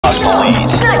Lost the lead.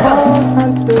 Sniper!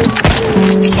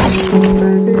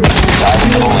 Tied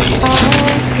for the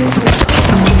lead.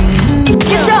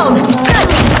 Get down!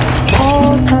 Sniper!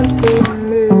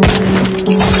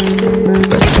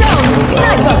 Get down!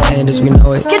 Sniper! And as we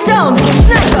know it, Get down!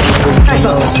 Sniper!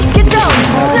 Sniper! Get down!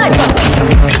 Sniper!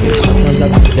 sometimes I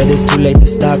think that it's too late to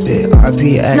stop it.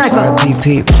 RPX,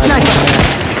 RPP, Sniper!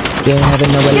 they don't have it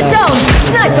nowhere Get left. down!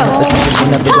 Sniper!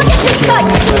 Target in sight!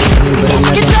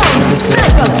 Get down!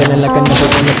 Sniper! Feeling like I never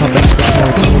wanna pop it.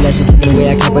 To me, that's just the way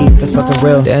I can't believe it's fucking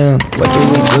real. Damn, what do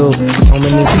we do? So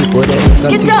many people that look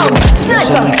up Get to down! you,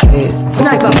 Sniper! especially kids. Look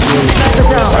at Sniper! these kids.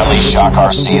 Sniper down! Friendly Shock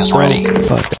RC is ready.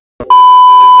 Fuck that.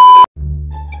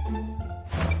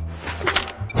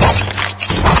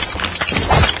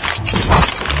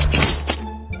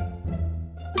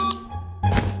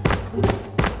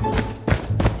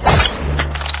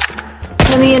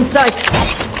 Enemy in sight!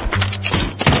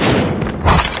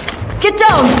 Get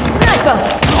down! Sniper!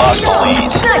 Lost the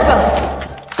lead. Sniper!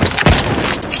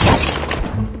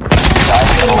 Tied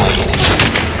for the lead.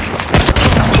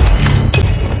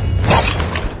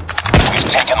 We've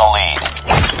taken the lead.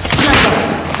 Sniper!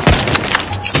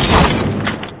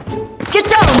 Get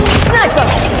down! Sniper!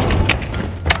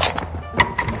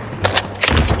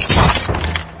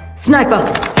 Sniper!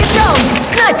 Get down!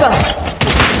 Sniper!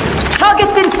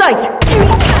 Targets in sight!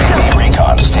 UAV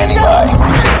recon standing by.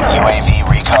 UAV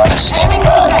recon is standing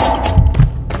by.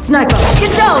 Sniper!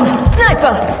 Get down!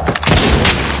 Sniper!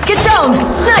 Get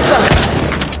down! Sniper!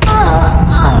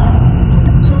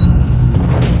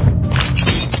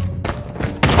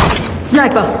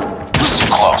 Sniper! It's too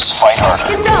close. Fight harder.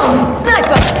 Get down!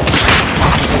 Sniper!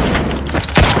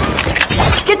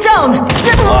 Get down!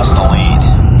 Sniper! Lost the lead.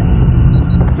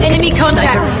 Enemy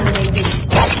contact!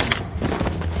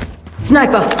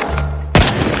 Sniper!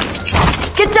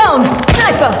 Get down!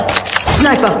 Sniper!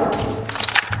 Sniper!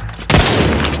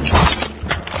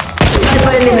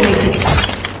 Sniper eliminated.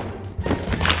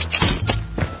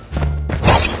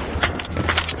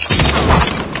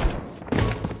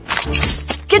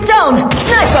 Get down!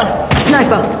 Sniper!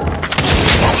 Sniper!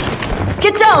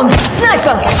 Get down!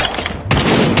 Sniper!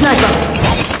 Sniper!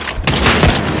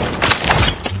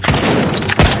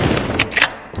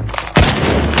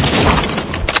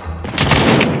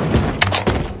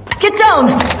 Get down!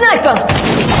 Sniper!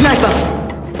 Sniper!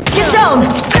 Get down!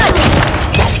 Sniper!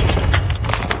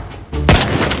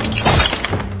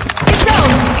 Get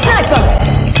down! Sniper!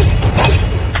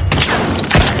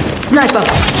 Sniper!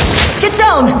 Get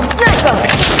down! Sniper!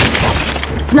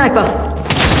 Sniper!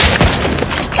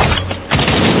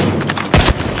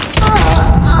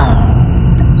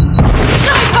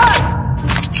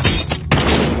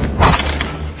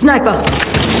 Sniper!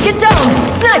 Get down!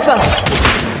 Sniper!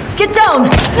 Get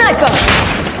down! Sniper!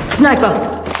 Sniper!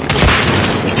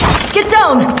 Get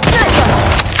down! Sniper!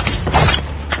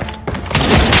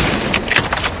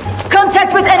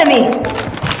 Contact with enemy!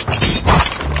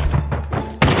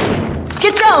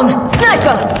 Get down!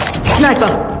 Sniper!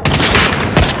 Sniper!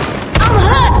 I'm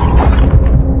hurt!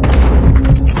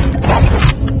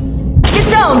 Get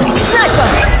down! Sniper!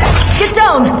 Get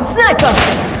down! Sniper!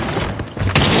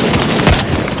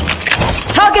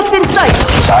 Targets in sight!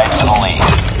 Tied for the lead.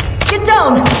 Get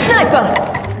down! Sniper!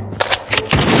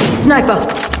 Sniper!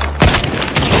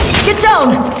 Get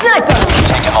down! Sniper!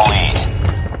 Taking the lead.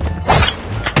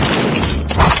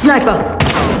 Sniper!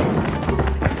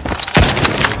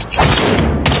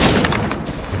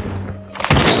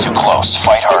 It's too close.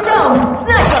 Fight Get harder. down!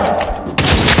 Sniper!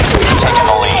 Taking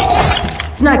the lead.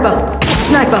 Sniper!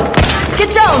 Sniper! Get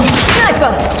down!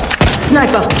 Sniper!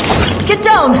 Sniper! Get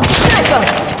down! Sniper!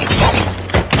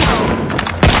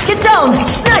 Get down!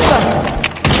 Sniper!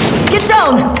 Get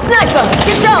down! Sniper!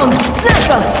 Get down!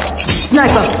 Sniper!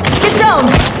 Sniper! Get down!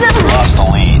 Sniper! Lost the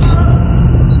lead.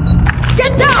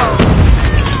 Get down!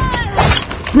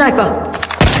 Sniper!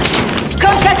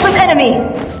 Contact with enemy!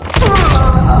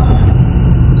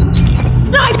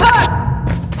 Sniper!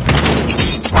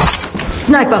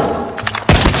 Sniper!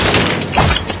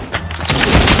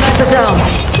 Sniper down!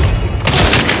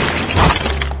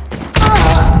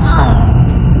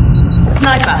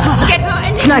 Sniper!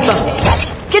 Sniper!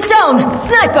 Get down!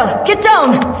 Sniper! Get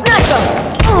down! Sniper!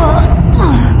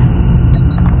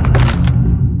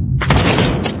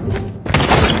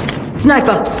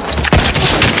 Sniper!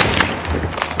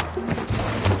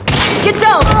 Get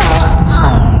down!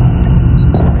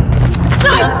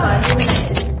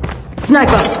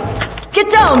 Sniper! Get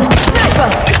down! Sniper!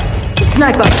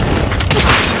 Sniper!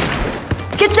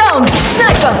 Get down!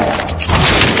 Sniper!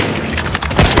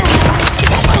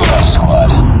 Left squad.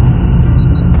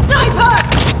 Sniper!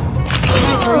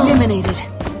 Eliminated.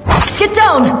 Get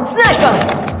down! Sniper!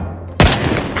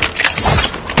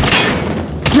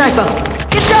 Sniper!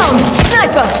 Get down!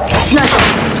 Sniper! Sniper!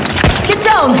 Get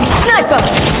down! Sniper!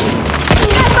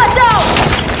 Sniper down!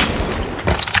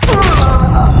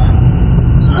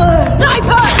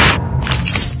 Sniper!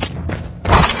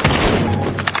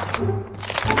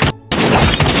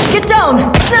 Get down!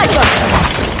 Sniper!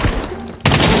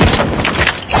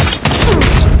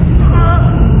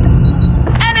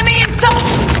 Enemy in sight!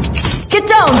 Get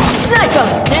down! Sniper!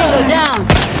 Tango down!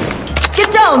 Get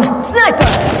down! Sniper!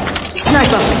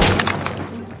 Sniper!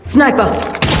 Sniper!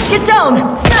 Get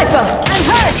down! Sniper! I'm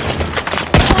hurt!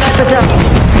 Sniper down!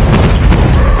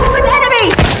 With enemy!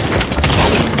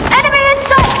 Enemy in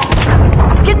sight!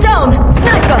 Get down!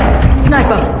 Sniper!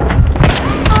 Sniper!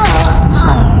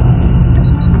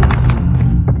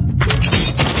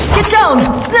 Get down!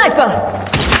 Sniper!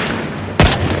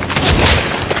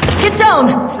 Get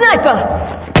down! Sniper!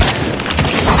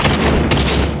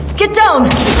 Get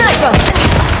down! Sniper!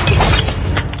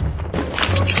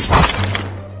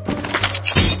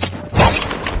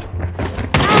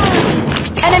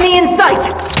 Enemy in sight!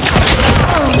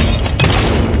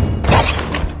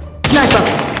 Sniper!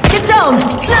 Get down!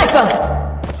 Sniper!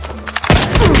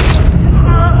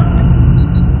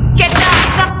 Get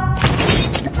down!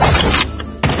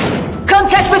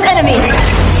 Contact with enemy!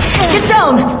 Get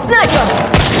down! Sniper!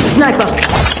 Sniper!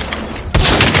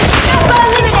 Sniper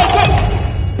eliminated!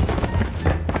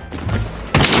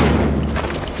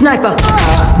 Sniper!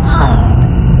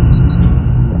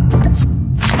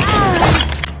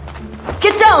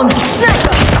 Get down!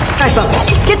 Sniper! Sniper!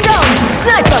 Get down!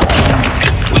 Sniper!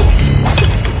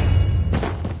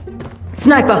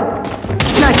 Sniper!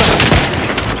 Sniper!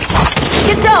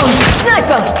 Get down!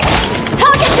 Sniper!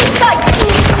 Target in sight!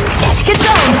 Get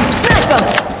down! Sniper!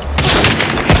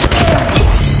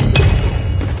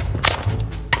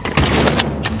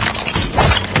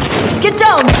 Get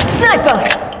down! Sniper!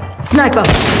 Sniper!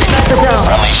 Sniper down!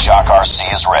 Friendly Shock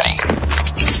RC is ready.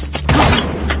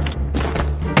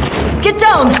 Get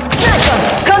down! Sniper!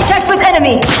 Contact with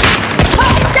enemy!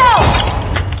 Target down!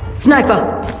 Sniper!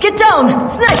 Get down!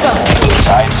 Sniper!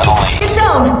 Tied for the lead. Get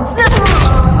down! Sniper!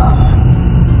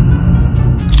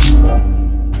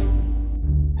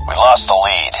 We lost the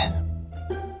lead.